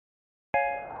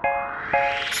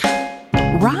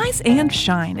Rise and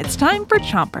shine. It's time for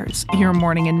Chompers, your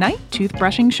morning and night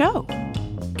toothbrushing show.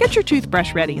 Get your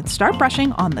toothbrush ready and start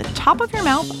brushing on the top of your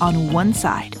mouth on one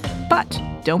side. But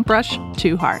don't brush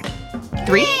too hard.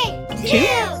 3, 2,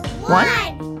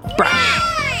 1,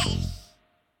 brush!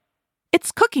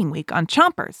 It's cooking week on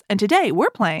Chompers, and today we're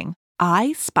playing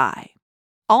I Spy.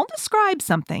 I'll describe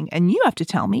something, and you have to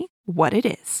tell me what it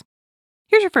is.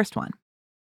 Here's your first one.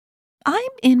 I'm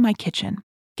in my kitchen,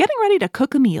 getting ready to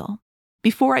cook a meal.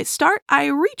 Before I start, I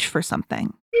reach for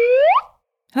something.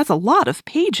 That's a lot of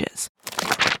pages.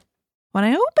 When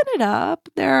I open it up,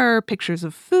 there are pictures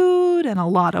of food and a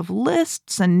lot of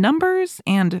lists and numbers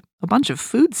and a bunch of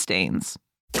food stains.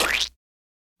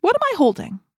 What am I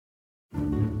holding?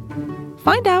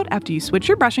 Find out after you switch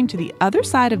your brushing to the other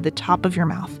side of the top of your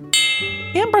mouth.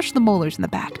 And brush the molars in the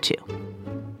back, too.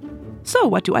 So,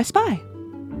 what do I spy?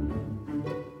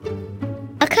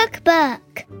 A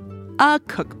cookbook. A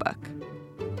cookbook.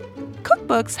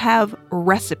 Cookbooks have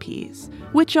recipes,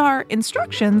 which are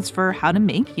instructions for how to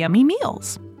make yummy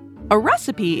meals. A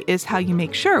recipe is how you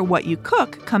make sure what you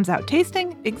cook comes out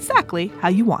tasting exactly how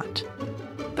you want.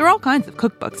 There are all kinds of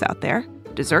cookbooks out there.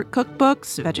 Dessert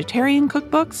cookbooks, vegetarian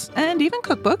cookbooks, and even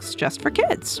cookbooks just for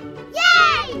kids.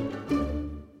 Yay!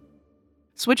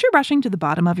 Switch your brushing to the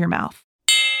bottom of your mouth.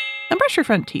 And brush your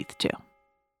front teeth, too.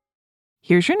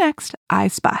 Here's your next I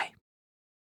Spy.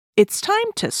 It's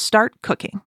time to start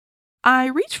cooking. I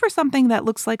reach for something that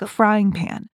looks like a frying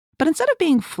pan, but instead of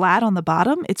being flat on the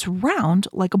bottom, it's round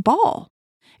like a ball.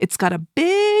 It's got a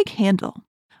big handle.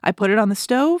 I put it on the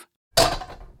stove,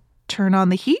 turn on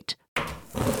the heat,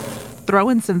 throw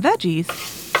in some veggies,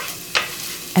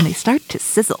 and they start to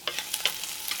sizzle.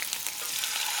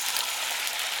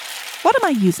 What am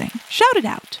I using? Shout it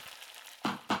out.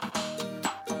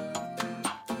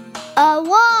 A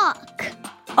wok.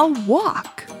 A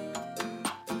wok.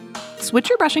 Switch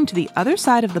your brushing to the other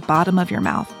side of the bottom of your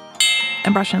mouth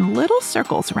and brush in little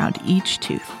circles around each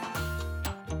tooth.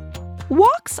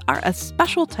 Woks are a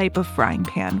special type of frying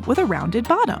pan with a rounded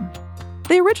bottom.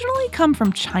 They originally come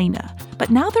from China, but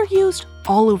now they're used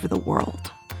all over the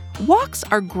world. Woks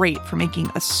are great for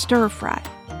making a stir fry.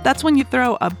 That's when you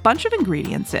throw a bunch of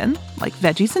ingredients in, like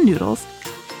veggies and noodles,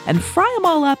 and fry them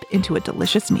all up into a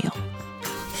delicious meal.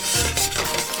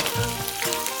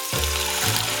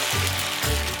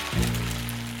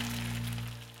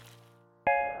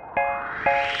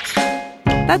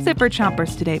 That's it for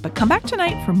Chompers today, but come back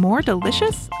tonight for more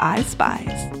delicious I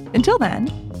Spies. Until then,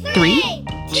 3,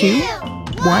 2,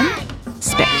 1,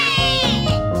 spit.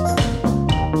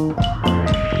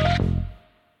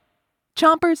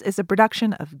 Chompers is a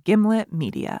production of Gimlet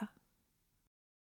Media.